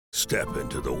Step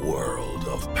into the world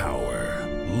of power,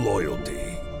 loyalty,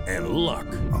 and luck.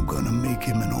 I'm gonna make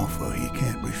him an offer he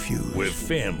can't refuse. With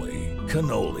family,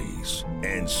 cannolis,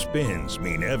 and spins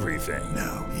mean everything.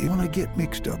 Now, you wanna get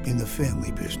mixed up in the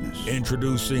family business.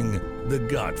 Introducing The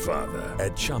Godfather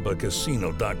at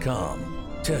ChumbaCasino.com.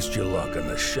 Test your luck in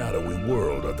the shadowy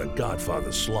world of The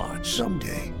Godfather slot.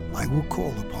 Someday, I will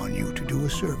call upon you to do a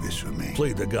service for me.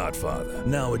 Play The Godfather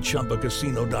now at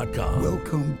ChumbaCasino.com.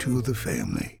 Welcome to the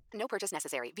family. No purchase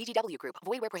necessary. VGW Group.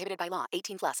 Void where prohibited by law.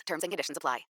 18+. Terms and conditions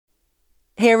apply.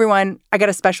 Hey, everyone. I got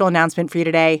a special announcement for you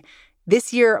today.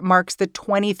 This year marks the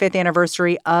 25th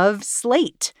anniversary of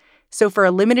Slate. So for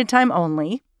a limited time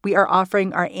only, we are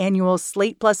offering our annual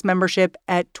Slate Plus membership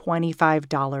at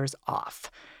 $25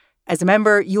 off. As a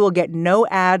member, you will get no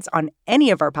ads on any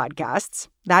of our podcasts.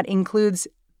 That includes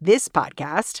this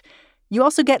podcast. You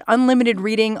also get unlimited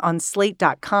reading on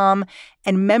Slate.com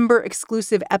and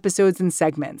member-exclusive episodes and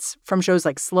segments from shows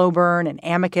like Slow Burn and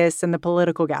Amicus and the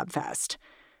Political Gabfest.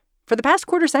 For the past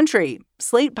quarter century,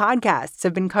 Slate podcasts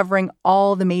have been covering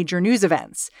all the major news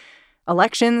events,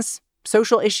 elections,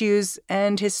 social issues,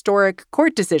 and historic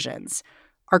court decisions.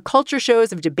 Our culture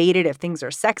shows have debated if things are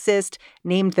sexist,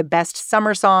 named the best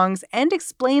summer songs, and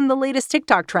explained the latest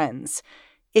TikTok trends.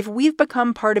 If we've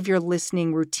become part of your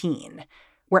listening routine,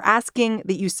 we're asking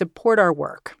that you support our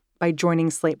work by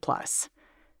joining Slate Plus.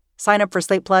 Sign up for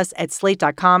Slate Plus at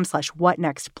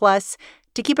slate.com/whatnextplus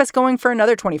to keep us going for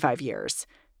another 25 years.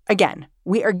 Again,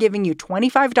 we are giving you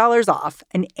 $25 off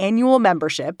an annual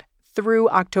membership through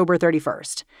October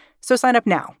 31st. So sign up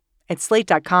now at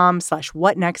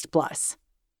slate.com/whatnextplus.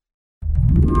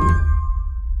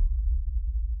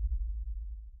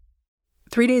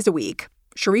 3 days a week,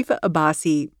 Sharifa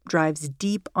Abbasi drives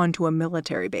deep onto a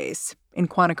military base in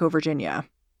Quantico, Virginia.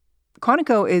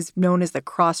 Quantico is known as the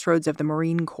crossroads of the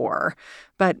Marine Corps,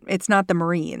 but it's not the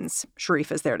Marines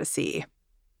Sharifa's there to see.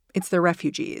 It's the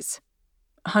refugees.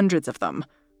 Hundreds of them,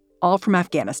 all from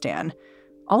Afghanistan.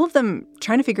 All of them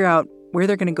trying to figure out where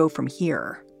they're going to go from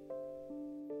here.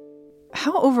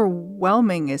 How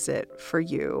overwhelming is it for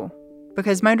you?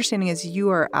 Because my understanding is you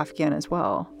are Afghan as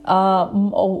well.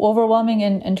 Overwhelming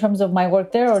in terms of my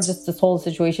work there, or just this whole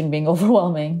situation being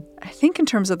overwhelming? I think in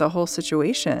terms of the whole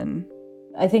situation.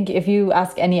 I think if you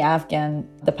ask any Afghan,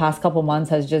 the past couple months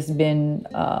has just been,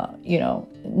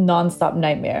 nonstop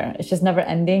nightmare. It's just never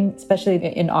ending, especially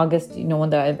in August, when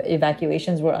the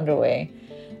evacuations were underway.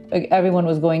 Everyone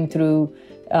was going through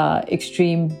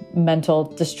extreme mental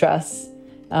distress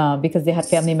because they had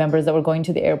family members that were going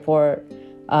to the airport,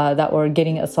 that were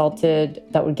getting assaulted,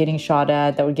 that were getting shot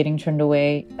at, that were getting turned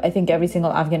away. I think every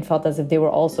single Afghan felt as if they were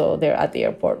also there at the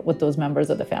airport with those members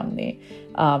of the family,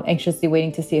 anxiously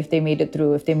waiting to see if they made it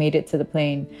through, if they made it to the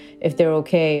plane, if they're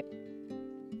okay.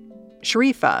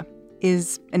 Sharifa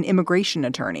is an immigration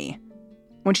attorney.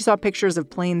 When she saw pictures of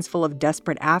planes full of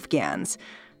desperate Afghans,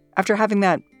 after having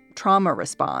that trauma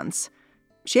response,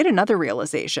 she had another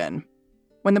realization.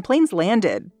 When the planes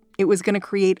landed, it was going to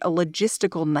create a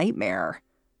logistical nightmare.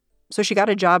 So she got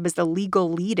a job as the legal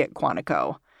lead at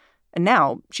Quantico. And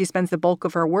now she spends the bulk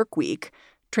of her work week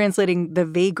translating the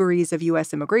vagaries of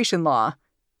U.S. immigration law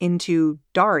into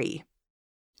Dari.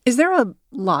 Is there a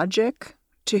logic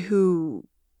to who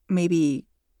maybe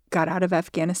got out of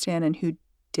Afghanistan and who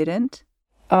didn't?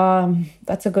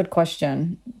 That's a good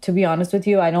question. To be honest with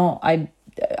you, I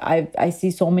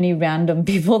see so many random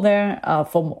people there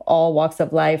from all walks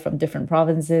of life, from different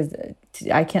provinces.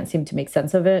 I can't seem to make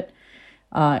sense of it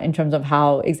in terms of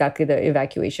how exactly the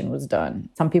evacuation was done.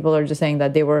 Some people are just saying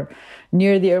that they were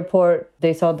near the airport.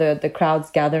 They saw the crowds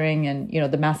gathering and,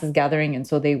 the masses gathering. And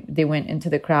so they went into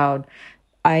the crowd.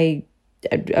 I'm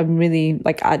really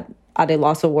at a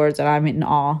loss of words, and I'm in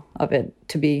awe of it,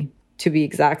 to be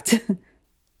exact.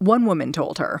 One woman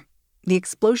told her the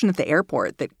explosion at the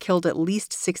airport that killed at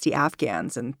least 60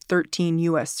 Afghans and 13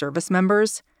 U.S. service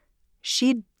members,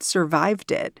 she'd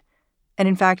survived it. And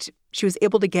in fact, she was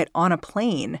able to get on a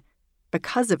plane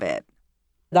because of it.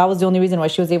 That was the only reason why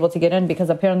she was able to get in, because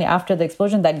apparently after the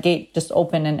explosion, that gate just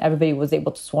opened and everybody was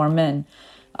able to swarm in.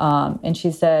 And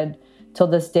she said, till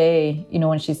this day,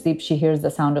 when she sleeps, she hears the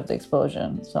sound of the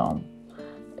explosion. So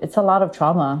it's a lot of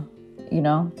trauma,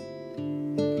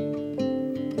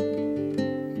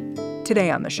 Today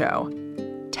on the show,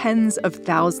 tens of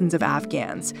thousands of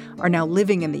Afghans are now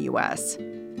living in the U.S.,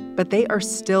 but they are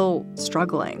still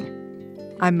struggling.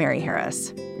 I'm Mary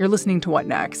Harris. You're listening to What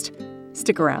Next?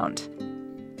 Stick around.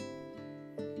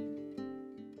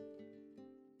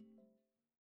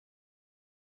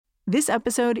 This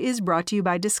episode is brought to you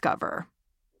by Discover.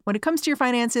 When it comes to your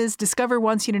finances, Discover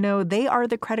wants you to know they are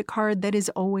the credit card that is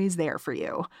always there for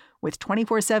you. With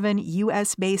 24/7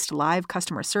 U.S.-based live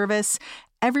customer service,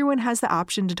 everyone has the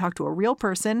option to talk to a real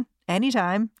person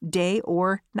anytime, day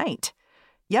or night.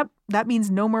 Yep, that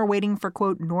means no more waiting for,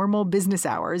 quote, normal business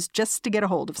hours just to get a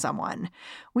hold of someone.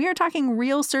 We are talking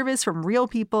real service from real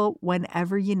people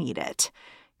whenever you need it.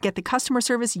 Get the customer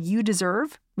service you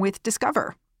deserve with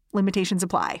Discover. Limitations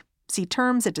apply. See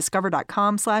terms at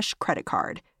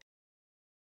discover.com/creditcard.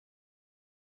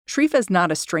 Sharifa's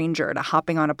not a stranger to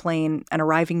hopping on a plane and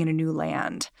arriving in a new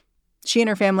land. She and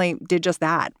her family did just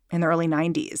that in the early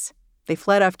 90s. They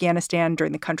fled Afghanistan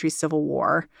during the country's civil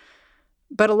war.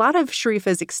 But a lot of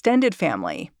Sharifa's extended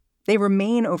family, they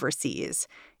remain overseas,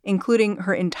 including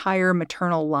her entire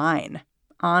maternal line,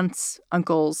 aunts,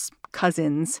 uncles,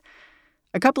 cousins.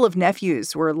 A couple of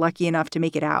nephews were lucky enough to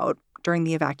make it out during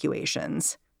the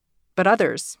evacuations. But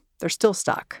others, they're still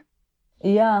stuck.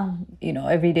 Yeah,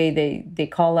 every day they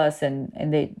call us and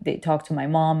they talk to my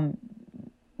mom.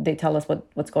 They tell us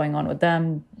what's going on with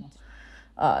them.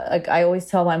 Like I always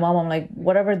tell my mom, I'm like,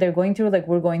 whatever they're going through, like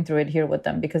we're going through it here with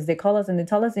them, because they call us and they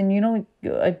tell us, and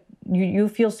you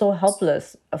feel so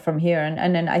helpless from here.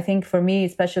 And then I think for me,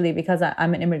 especially because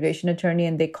I'm an immigration attorney,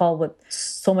 and they call with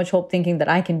so much hope, thinking that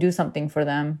I can do something for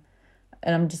them,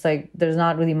 and I'm just like, there's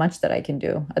not really much that I can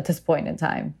do at this point in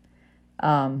time.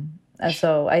 And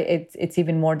so it's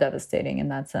even more devastating in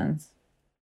that sense.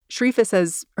 Sharifa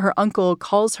says her uncle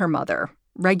calls her mother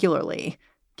regularly,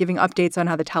 giving updates on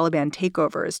how the Taliban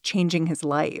takeover is changing his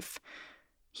life.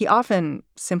 He often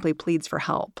simply pleads for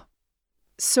help.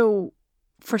 So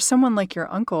for someone like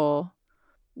your uncle,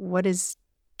 what is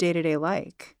day-to-day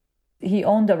like? He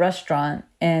owned a restaurant,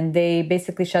 and they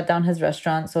basically shut down his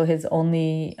restaurant, so his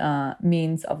only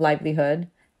means of livelihood.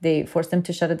 They forced him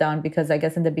to shut it down because I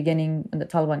guess in the beginning, when the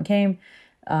Taliban came,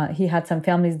 he had some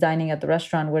families dining at the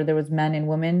restaurant where there was men and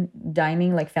women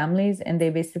dining like families. And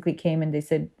they basically came and they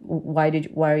said, why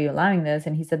are you allowing this?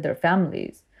 And he said, they're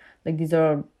families. Like these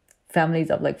are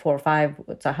families of like 4 or 5.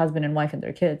 It's a husband and wife and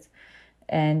their kids.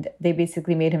 And they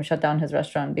basically made him shut down his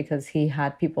restaurant because he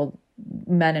had people,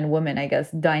 men and women, I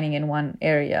guess, dining in one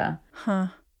area. Huh.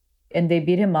 And they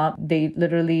beat him up. They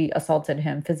literally assaulted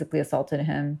him, physically assaulted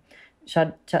him.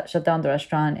 Shut down the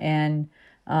restaurant. And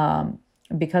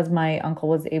because my uncle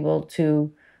was able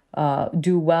to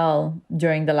do well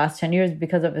during the last 10 years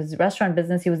because of his restaurant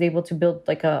business, he was able to build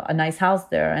like a nice house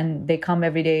there. And they come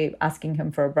every day asking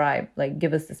him for a bribe, like,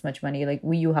 give us this much money. Like,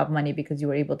 you have money because you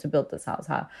were able to build this house.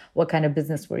 What kind of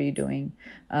business were you doing?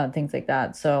 Things like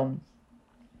that. So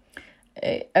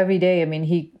every day, I mean,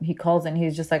 he calls and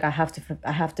he's just like, I have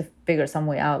to figure some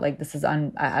way out. Like, this is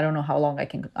I don't know how long I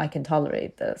can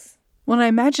tolerate this. Well, I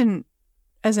imagine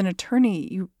as an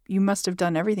attorney, you must have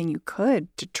done everything you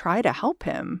could to try to help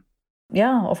him.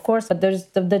 Yeah, of course. But there's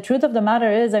the truth of the matter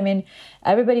is, I mean,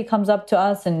 everybody comes up to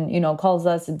us and, calls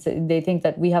us and they think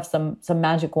that we have some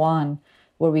magic wand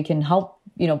where we can help,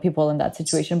 people in that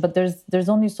situation. But there's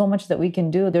only so much that we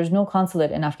can do. There's no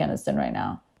consulate in Afghanistan right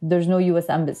now. There's no U.S.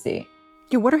 embassy.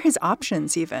 Yeah, what are his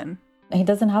options even? He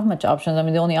doesn't have much options. I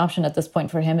mean, the only option at this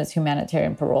point for him is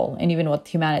humanitarian parole. And even with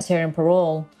humanitarian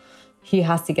parole, he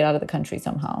has to get out of the country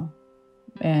somehow.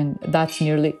 And that's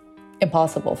nearly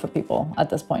impossible for people at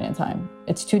this point in time.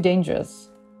 It's too dangerous.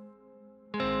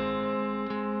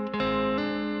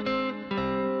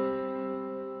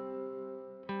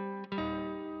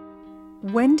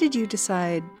 When did you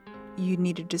decide you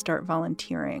needed to start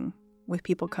volunteering with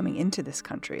people coming into this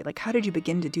country? Like, how did you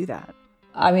begin to do that?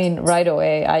 I mean, right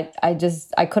away,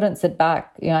 I couldn't sit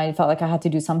back. I felt like I had to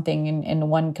do something in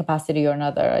one capacity or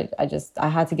another. I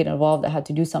had to get involved. I had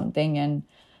to do something. And,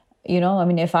 I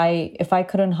mean, if I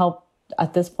couldn't help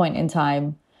at this point in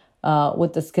time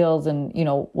with the skills and,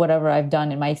 whatever I've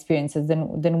done in my experiences,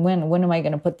 then when am I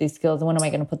going to put these skills? When am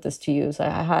I going to put this to use?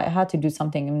 I had to do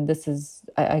something. I mean,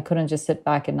 I couldn't just sit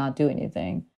back and not do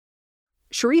anything.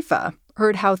 Sharifa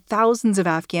heard how thousands of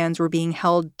Afghans were being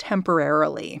held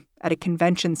temporarily at a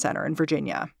convention center in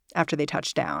Virginia after they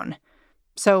touched down.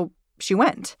 So she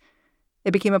went.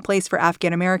 It became a place for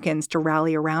Afghan Americans to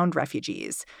rally around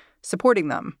refugees, supporting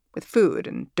them with food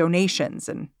and donations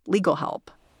and legal help.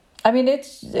 I mean, it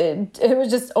was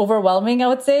just overwhelming, I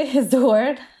would say, is the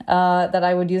word that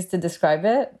I would use to describe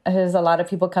it. There's a lot of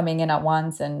people coming in at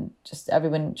once and just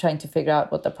everyone trying to figure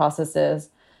out what the process is.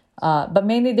 But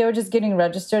mainly they were just getting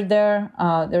registered there.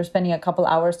 They were spending a couple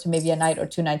hours to maybe a night or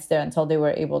 2 nights there until they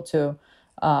were able to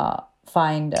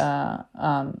find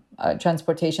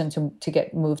transportation to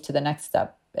get moved to the next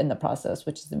step in the process,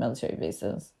 which is the military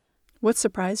bases. What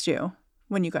surprised you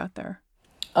when you got there?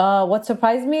 What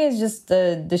surprised me is just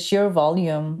the sheer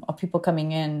volume of people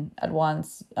coming in at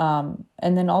once. And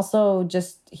then also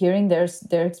just hearing their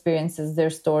experiences, their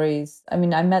stories. I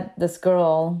mean, I met this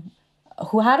girl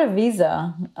who had a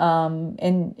visa,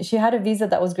 and she had a visa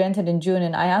that was granted in June.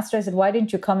 And I asked her, I said, why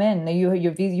didn't you come in?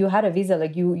 You had a visa,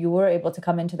 like you were able to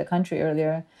come into the country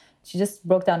earlier. She just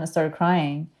broke down and started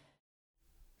crying.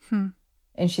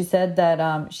 And she said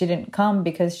that she didn't come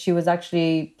because she was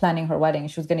actually planning her wedding.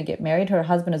 She was going to get married. Her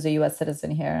husband is a U.S.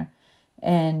 citizen here.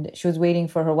 And she was waiting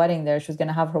for her wedding there. She was going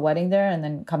to have her wedding there and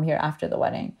then come here after the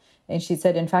wedding. And she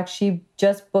said, in fact, she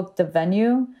just booked the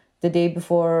venue the day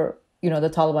before, the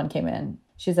Taliban came in.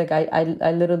 She's like,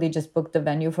 I literally just booked the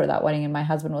venue for that wedding. And my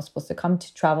husband was supposed to come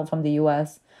to travel from the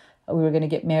U.S. We were going to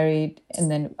get married.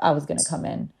 And then I was going to come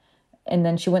in. And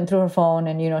then she went through her phone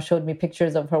and, showed me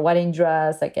pictures of her wedding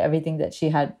dress, like everything that she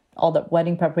had, all the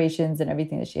wedding preparations and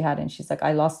everything that she had. And she's like,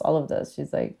 I lost all of this.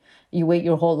 She's like, you wait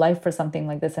your whole life for something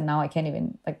like this. And now I can't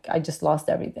even, I just lost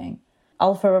everything.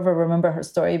 I'll forever remember her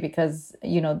story because,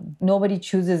 nobody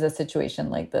chooses a situation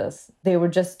like this. They were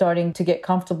just starting to get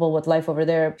comfortable with life over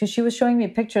there. Because she was showing me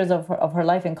pictures of her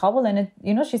life in Kabul. And,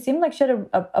 she seemed like she had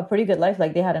a pretty good life.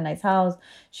 Like they had a nice house.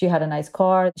 She had a nice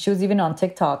car. She was even on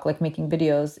TikTok, like making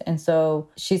videos. And so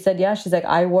she said, yeah, she's like,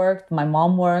 I worked. My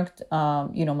mom worked.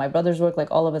 My brothers worked.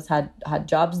 Like all of us had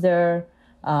jobs there.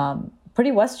 Pretty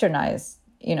westernized.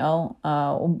 When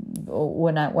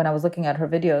I was looking at her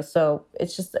videos. So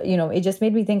it's just, it just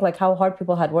made me think like how hard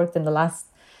people had worked in the last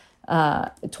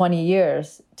 20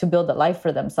 years to build a life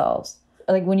for themselves.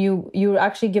 Like when you're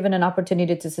actually given an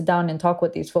opportunity to sit down and talk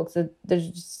with these folks,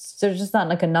 there's just not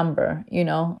like a number,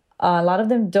 A lot of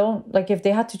them don't, like if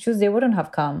they had to choose, they wouldn't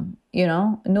have come,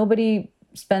 Nobody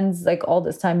spends like all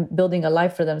this time building a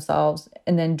life for themselves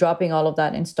and then dropping all of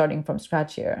that and starting from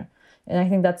scratch here. And I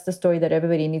think that's the story that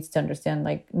everybody needs to understand.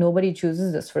 Like nobody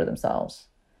chooses this for themselves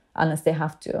unless they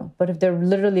have to. But if they're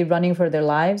literally running for their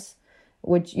lives,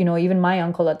 which, even my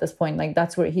uncle at this point, like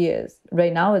that's where he is.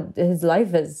 Right now, his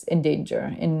life is in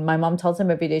danger. And my mom tells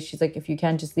him every day, she's like, if you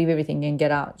can, just leave everything and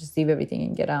get out. Just leave everything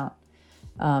and get out.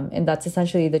 And that's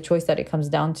essentially the choice that it comes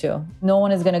down to. No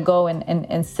one is going to go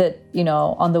and sit,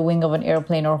 on the wing of an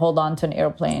airplane or hold on to an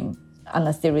airplane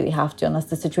unless they really have to, unless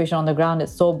the situation on the ground is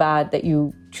so bad that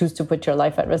you choose to put your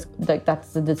life at risk. Like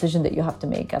that's the decision that you have to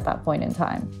make at that point in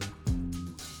time.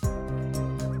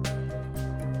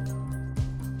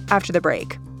 After the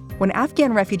break, when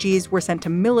Afghan refugees were sent to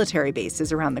military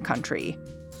bases around the country,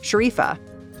 Sharifa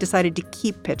decided to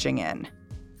keep pitching in.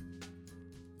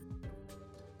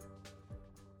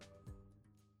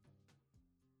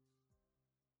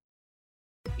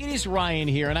 It is Ryan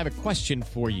here, and I have a question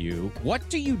for you. What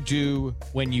do you do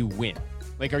when you win?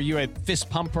 Like, are you a fist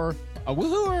pumper, a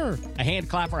woo-hooer, a hand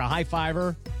clapper, a high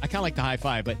fiver? I kind of like the high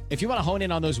five, but if you want to hone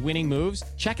in on those winning moves,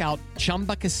 check out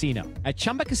Chumba Casino. At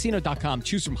ChumbaCasino.com,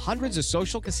 choose from hundreds of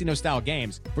social casino-style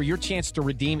games for your chance to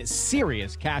redeem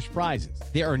serious cash prizes.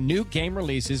 There are new game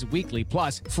releases weekly,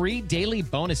 plus free daily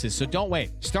bonuses. So don't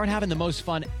wait. Start having the most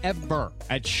fun ever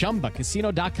at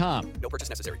ChumbaCasino.com. No purchase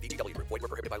necessary. VGW Group. Void where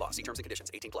prohibited by law. See terms and conditions.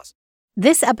 18+.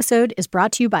 This episode is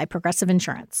brought to you by Progressive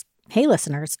Insurance. Hey,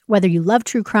 listeners, whether you love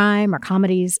true crime or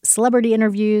comedies, celebrity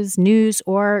interviews, news,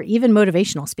 or even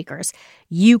motivational speakers,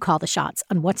 you call the shots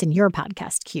on what's in your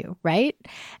podcast queue, right?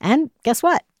 And guess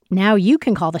what? Now you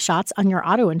can call the shots on your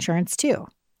auto insurance, too.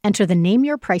 Enter the Name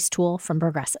Your Price tool from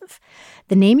Progressive.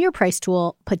 The Name Your Price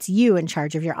tool puts you in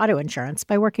charge of your auto insurance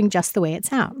by working just the way it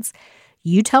sounds.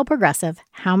 You tell Progressive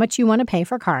how much you want to pay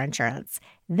for car insurance.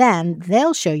 Then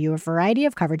they'll show you a variety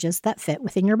of coverages that fit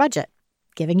within your budget,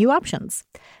 giving you options.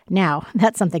 Now,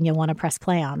 that's something you'll want to press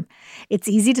play on. It's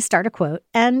easy to start a quote,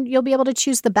 and you'll be able to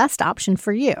choose the best option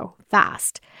for you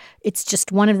fast. It's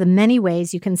just one of the many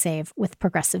ways you can save with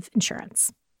Progressive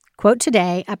Insurance. Quote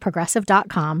today at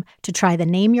Progressive.com to try the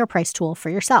Name Your Price tool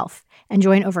for yourself and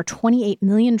join over 28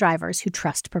 million drivers who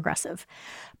trust Progressive.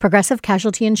 Progressive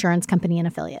Casualty Insurance Company and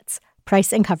Affiliates.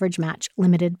 Price and coverage match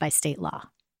limited by state law.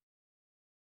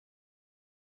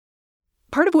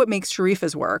 Part of what makes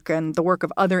Sharifa's work and the work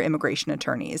of other immigration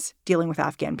attorneys dealing with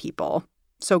Afghan people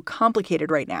so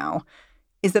complicated right now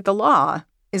is that the law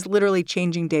is literally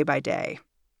changing day by day.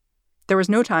 There was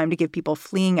no time to give people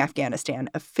fleeing Afghanistan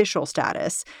official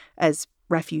status as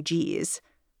refugees.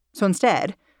 So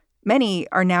instead, many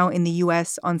are now in the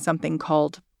U.S. on something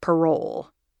called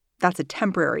parole. That's a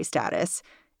temporary status.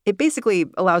 It basically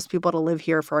allows people to live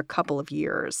here for a couple of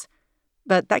years.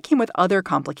 But that came with other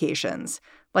complications,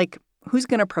 like who's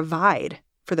going to provide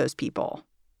for those people?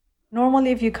 Normally,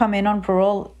 if you come in on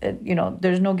parole,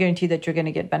 there's no guarantee that you're going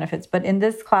to get benefits. But in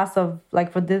this class of,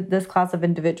 like for this class of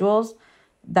individuals,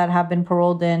 that have been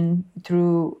paroled in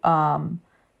through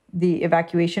the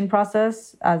evacuation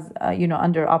process as,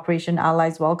 under Operation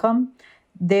Allies Welcome,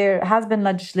 there has been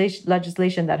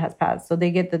legislation that has passed. So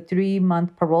they get the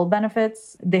 3-month parole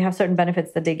benefits. They have certain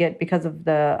benefits that they get because of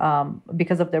their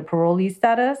parolee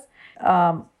status.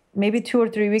 Maybe 2 or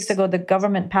 3 weeks ago, the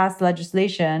government passed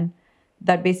legislation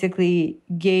that basically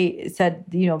said,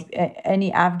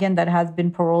 any Afghan that has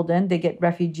been paroled in, they get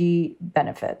refugee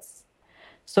benefits.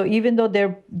 So even though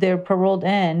they're paroled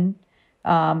in,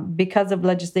 because of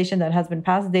legislation that has been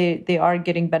passed, they are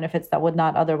getting benefits that would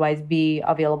not otherwise be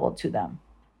available to them.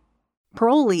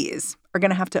 Parolees are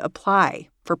going to have to apply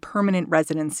for permanent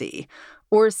residency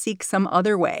or seek some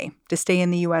other way to stay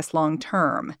in the U.S. long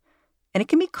term. And it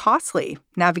can be costly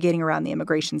navigating around the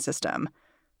immigration system.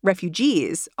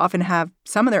 Refugees often have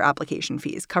some of their application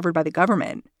fees covered by the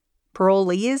government.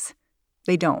 Parolees,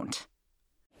 they don't.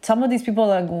 Some of these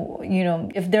people are,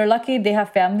 if they're lucky, they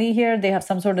have family here, they have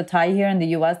some sort of tie here in the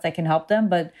U.S. that can help them.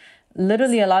 But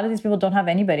literally, a lot of these people don't have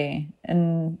anybody.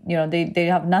 And, they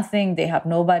have nothing, they have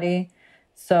nobody.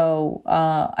 So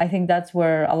I think that's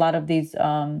where a lot of these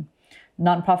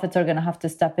nonprofits are going to have to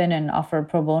step in and offer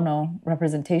pro bono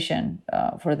representation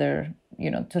for their,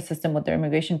 to assist them with their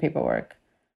immigration paperwork.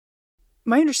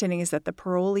 My understanding is that the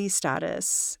parolee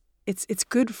status, it's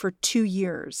good for 2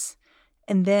 years.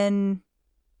 And then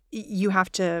you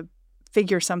have to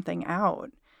figure something out.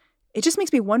 It just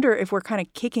makes me wonder if we're kind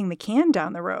of kicking the can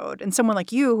down the road. And someone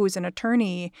like you, who's an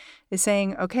attorney, is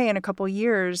saying, okay, in a couple of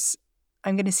years,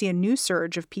 I'm going to see a new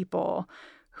surge of people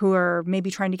who are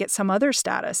maybe trying to get some other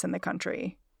status in the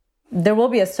country. There will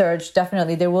be a surge,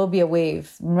 definitely. There will be a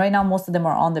wave. Right now, most of them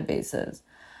are on the bases.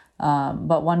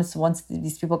 But once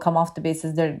these people come off the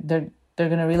bases, they're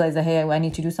going to realize that, hey, I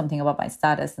need to do something about my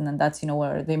status. And then that's,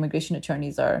 where the immigration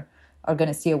attorneys are going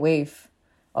to see a wave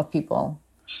of people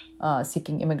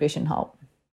seeking immigration help.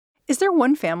 Is there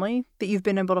one family that you've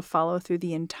been able to follow through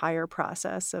the entire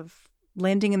process of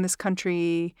landing in this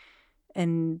country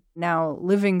and now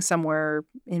living somewhere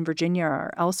in Virginia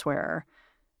or elsewhere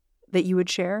that you would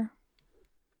share?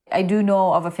 I do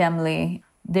know of a family.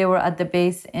 They were at the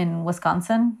base in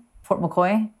Wisconsin, Fort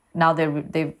McCoy. Now they're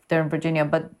in Virginia,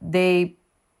 but they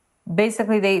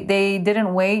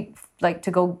didn't wait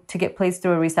to get placed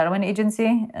through a resettlement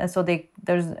agency. So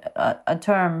there's a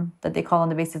term that they call on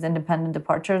the basis independent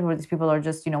departures, where these people are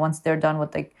just, once they're done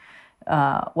with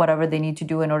whatever they need to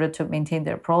do in order to maintain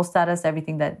their parole status,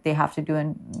 everything that they have to do,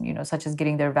 and such as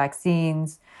getting their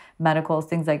vaccines, medicals,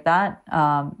 things like that,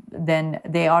 then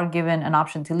they are given an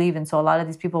option to leave. And so a lot of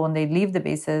these people, when they leave the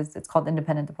bases, it's called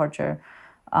independent departure.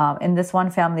 In this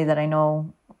one family that I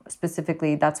know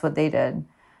specifically, that's what they did.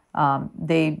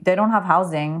 They don't have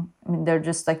housing. I mean, they're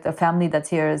just the family that's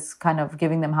here is kind of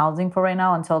giving them housing for right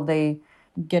now until they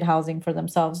get housing for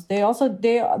themselves. They all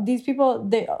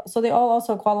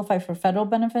also qualify for federal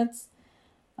benefits.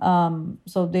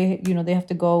 So they have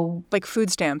to go like food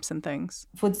stamps and things.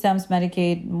 Food stamps,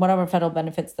 Medicaid, whatever federal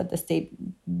benefits that the state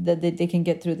that they can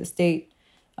get through the state.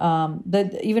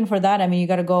 Even for that, I mean, you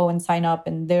got to go and sign up,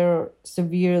 and they're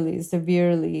severely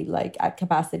at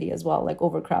capacity as well,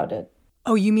 overcrowded.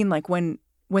 Oh, you mean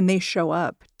when they show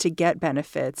up to get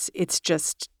benefits, it's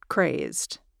just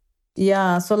crazed.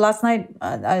 Yeah. So last night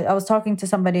I was talking to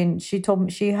somebody, and she told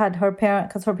me she had her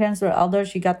because her parents were elder.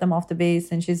 She got them off the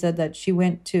base, and she said that she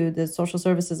went to the social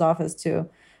services office to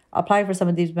apply for some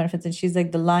of these benefits. And she's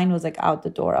the line was out the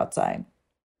door outside.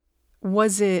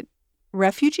 Was it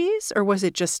refugees or was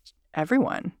it just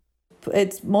everyone?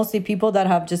 It's mostly people that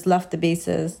have just left the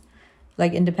bases,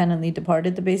 independently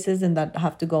departed the bases, and that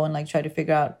have to go and try to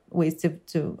figure out ways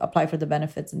to apply for the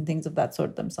benefits and things of that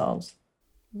sort themselves.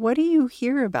 What do you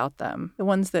hear about them, the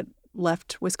ones that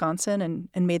left Wisconsin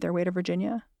and made their way to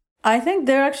Virginia? I think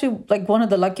they're actually one of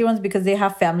the lucky ones because they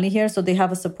have family here, so they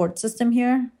have a support system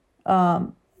here.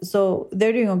 So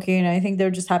they're doing okay, and I think they're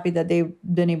just happy that they've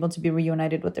been able to be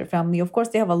reunited with their family. Of course,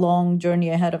 they have a long journey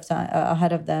ahead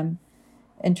of them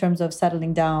in terms of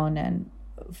settling down and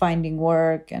finding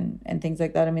work and things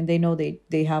like that. I mean, they know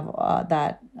they have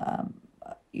that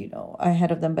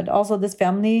ahead of them. But also, this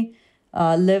family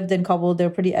lived in Kabul.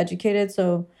 They're pretty educated,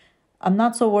 so I'm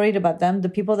not so worried about them. The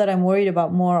people that I'm worried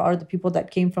about more are the people that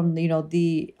came from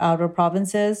the outer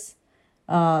provinces.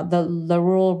 The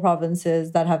rural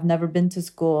provinces that have never been to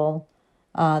school.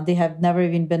 They have never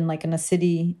even been in a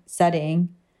city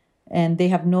setting, and they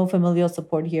have no familial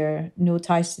support here, no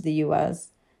ties to the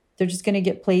U.S. They're just going to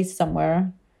get placed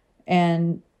somewhere.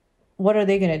 And what are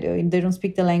they going to do? They don't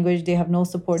speak the language. They have no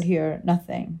support here,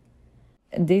 nothing.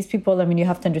 These people, I mean, you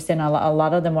have to understand a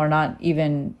lot of them are not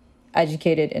even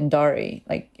educated in Dari.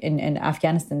 Like in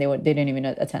Afghanistan, they didn't even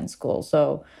attend school.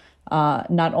 So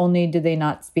not only do they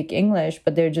not speak English,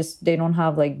 but they don't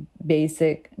have like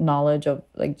basic knowledge of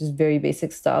like just very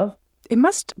basic stuff. It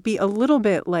must be a little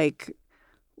bit like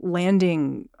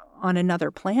landing on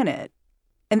another planet.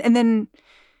 And then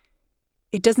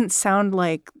it doesn't sound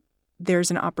like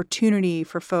there's an opportunity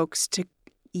for folks to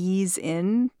ease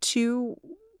into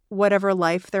whatever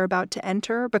life they're about to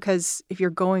enter, because if you're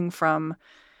going from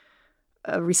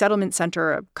a resettlement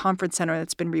center, a conference center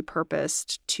that's been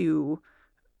repurposed, to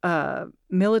a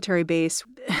military base,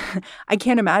 I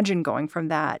can't imagine going from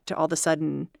that to all of a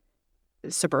sudden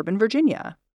suburban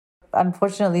Virginia.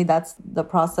 Unfortunately, that's the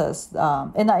process.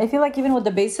 And I feel like even with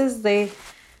the bases, they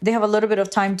have a little bit of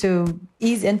time to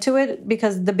ease into it,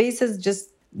 because the bases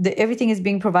everything is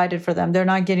being provided for them. They're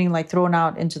not getting like thrown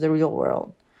out into the real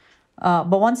world.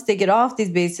 But once they get off these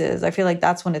bases, I feel like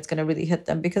that's when it's going to really hit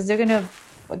them, because they're going to,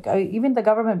 like, even the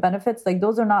government benefits, like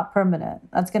those are not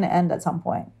permanent. That's going to end at some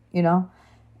point, you know?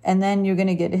 And then you're going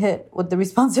to get hit with the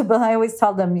responsibility. I always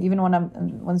tell them, even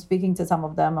when speaking to some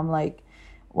of them, I'm like,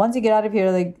 once you get out of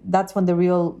here, like that's when the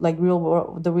real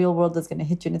world is going to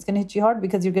hit you. And it's going to hit you hard,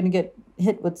 because you're going to get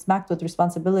smacked with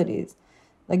responsibilities.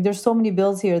 Like there's so many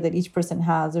bills here that each person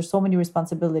has. There's so many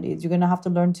responsibilities. You're going to have to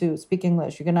learn to speak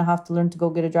English. You're going to have to learn to go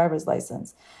get a driver's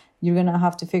license. You're going to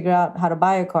have to figure out how to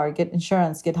buy a car, get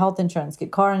insurance, get health insurance,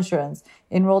 get car insurance,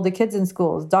 enroll the kids in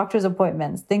schools, doctor's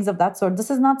appointments, things of that sort.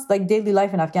 This is not like daily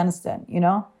life in Afghanistan, you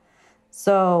know?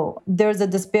 So there's a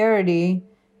disparity,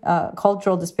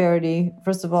 cultural disparity,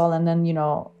 first of all, and then, you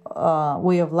know,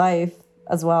 way of life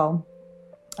as well,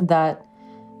 that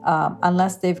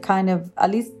unless they've kind of,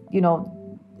 at least, you know,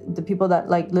 the people that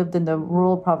like lived in the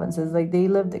rural provinces, like they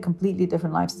lived a completely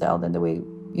different lifestyle than the way,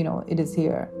 you know, it is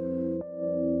here.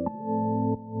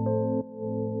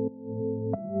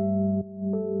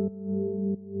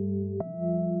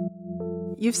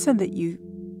 You've said that you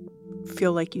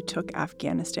feel like you took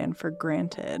Afghanistan for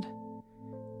granted.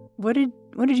 What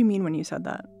did you mean when you said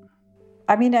that?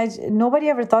 I mean, nobody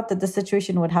ever thought that this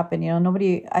situation would happen. You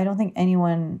know, I don't think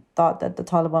anyone thought that the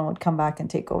Taliban would come back and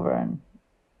take over. And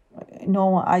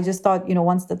no, I just thought, you know,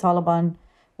 once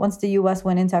the U.S.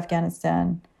 went into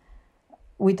Afghanistan,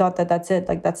 we thought that that's it.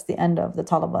 Like, that's the end of the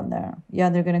Taliban there. Yeah,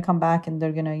 they're going to come back and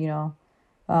they're going to,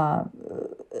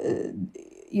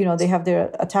 they have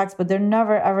their attacks, but they're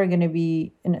never, ever going to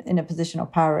be in a position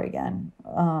of power again.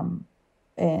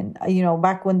 And, you know,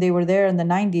 back when they were there in the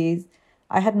 90s,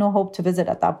 I had no hope to visit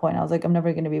at that point. I was like, I'm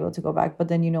never going to be able to go back. But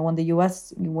then, you know, when the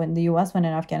U.S. went in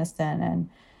Afghanistan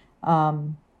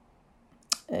and,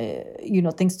 you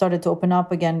know, things started to open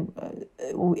up again,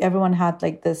 everyone had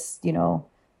like this, you know,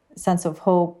 sense of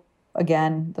hope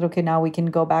again that, okay, now we can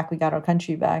go back. We got our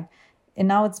country back. And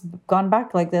now it's gone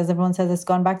back. Like, as everyone says, it's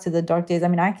gone back to the dark days. I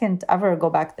mean, I can't ever go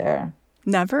back there.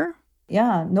 Never?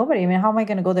 Yeah, nobody. I mean, how am I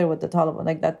going to go there with the Taliban?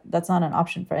 Like, that's not an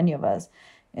option for any of us.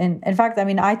 And in fact, I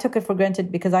mean, I took it for granted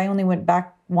because I only went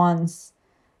back once.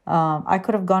 I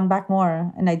could have gone back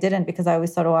more, and I didn't, because I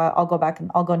always thought, oh, I'll go back and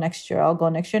I'll go next year.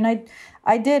 And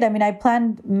I did. I mean, I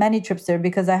planned many trips there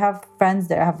because I have friends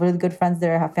there. I have really good friends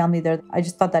there. I have family there. I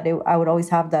just thought that I would always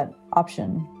have that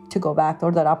option to go back,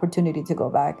 or that opportunity to go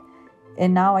back.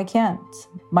 And now I can't.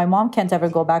 My mom can't ever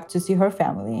go back to see her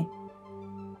family.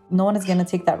 No one is going to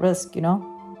take that risk, you know?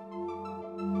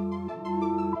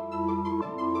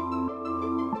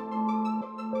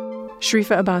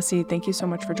 Sharifa Abbasi, thank you so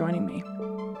much for joining me.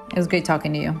 It was great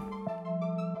talking to you.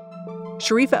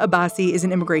 Sharifa Abbasi is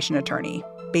an immigration attorney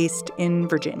based in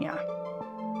Virginia.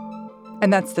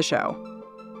 And that's the show.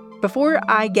 Before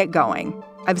I get going,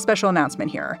 I have a special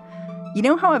announcement here. You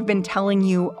know how I've been telling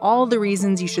you all the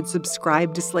reasons you should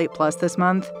subscribe to Slate Plus this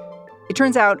month? It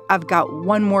turns out I've got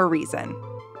one more reason.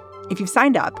 If you've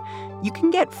signed up, you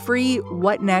can get free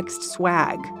What Next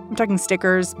swag. I'm talking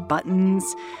stickers, buttons.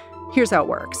 Here's how it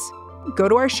works. Go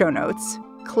to our show notes,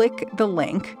 click the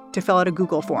link to fill out a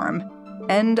Google form,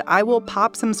 and I will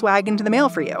pop some swag into the mail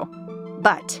for you.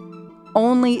 But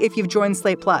only if you've joined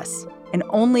Slate Plus, and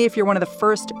only if you're one of the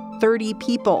first 30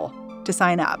 people to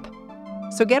sign up.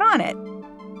 So get on it.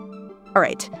 All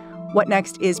right. What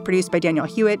Next is produced by Daniel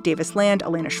Hewitt, Davis Land,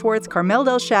 Elena Schwartz, Carmel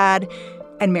Delshad,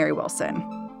 and Mary Wilson.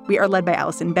 We are led by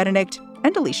Allison Benedict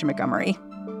and Alicia Montgomery.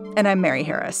 And I'm Mary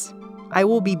Harris. I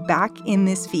will be back in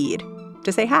this feed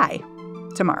to say hi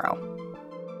tomorrow.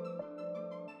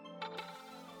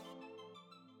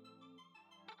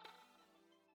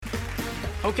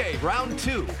 Okay, round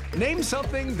two. Name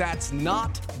something that's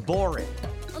not boring.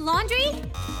 A laundry?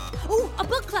 Ooh, a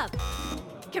book club.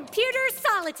 Computer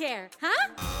solitaire, huh?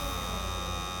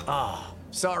 Ah,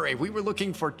 Sorry, we were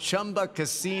looking for Chumba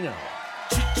Casino.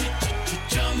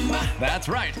 That's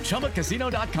right.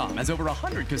 ChumbaCasino.com has over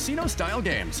 100 casino-style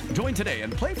games. Join today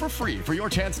and play for free for your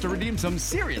chance to redeem some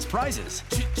serious prizes.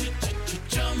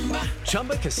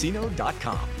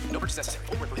 ChumbaCasino.com. No purchase necessary.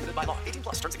 Void where prohibited by law. 18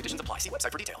 plus terms and conditions apply. See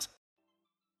website for details.